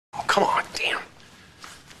come on, damn.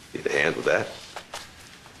 Need a hand with that.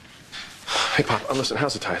 Hey, Pop, listen,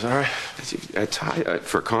 how's the ties, all right? A tie?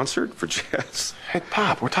 For a concert? For jazz? Hey,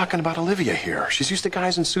 Pop, we're talking about Olivia here. She's used to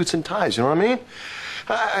guys in suits and ties, you know what I mean?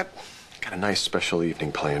 I got a nice special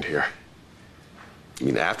evening planned here. You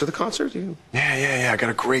mean after the concert? Yeah. I got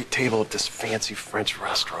a great table at this fancy French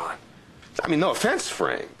restaurant. I mean, no offense,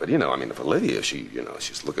 Frank, but, if Olivia,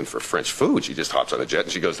 she's looking for French food, she just hops on a jet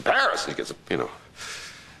and she goes to Paris and gets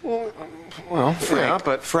Well, Frank, yeah,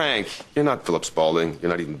 but... Frank, you're not Philip Spaulding. You're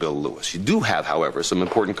not even Bill Lewis. You do have, however, some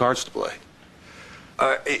important cards to play.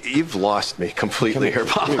 You've lost me completely here,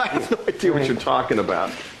 Pop. I have no idea what you're talking about.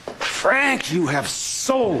 Frank, you have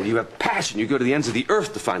soul. You have passion. You go to the ends of the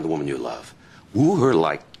earth to find the woman you love. Woo her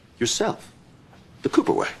like yourself. The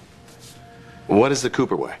Cooper way. What is the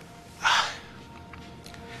Cooper way?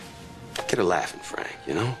 Get her laughing, Frank,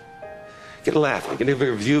 Get her laughing. Give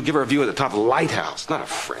her a view at the top of the lighthouse, not a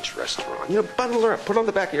French restaurant. Bundle her up, put her on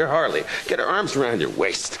the back of your Harley. Get her arms around your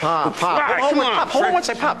waist. Pop. Come on, Hold on one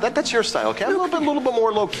second, Pop. That's your style, okay? I'm a little bit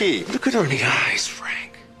more low-key. Look at her in the eyes,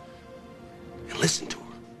 Frank. And listen to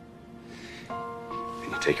her.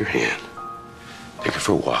 And you take her hand. Take her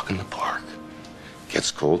for a walk in the park.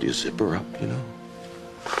 Gets cold, you zip her up,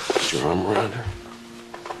 Put your arm around her.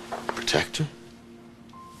 Protect her.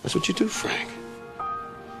 That's what you do, Frank.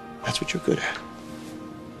 That's what you're good at.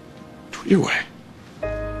 Do it your way.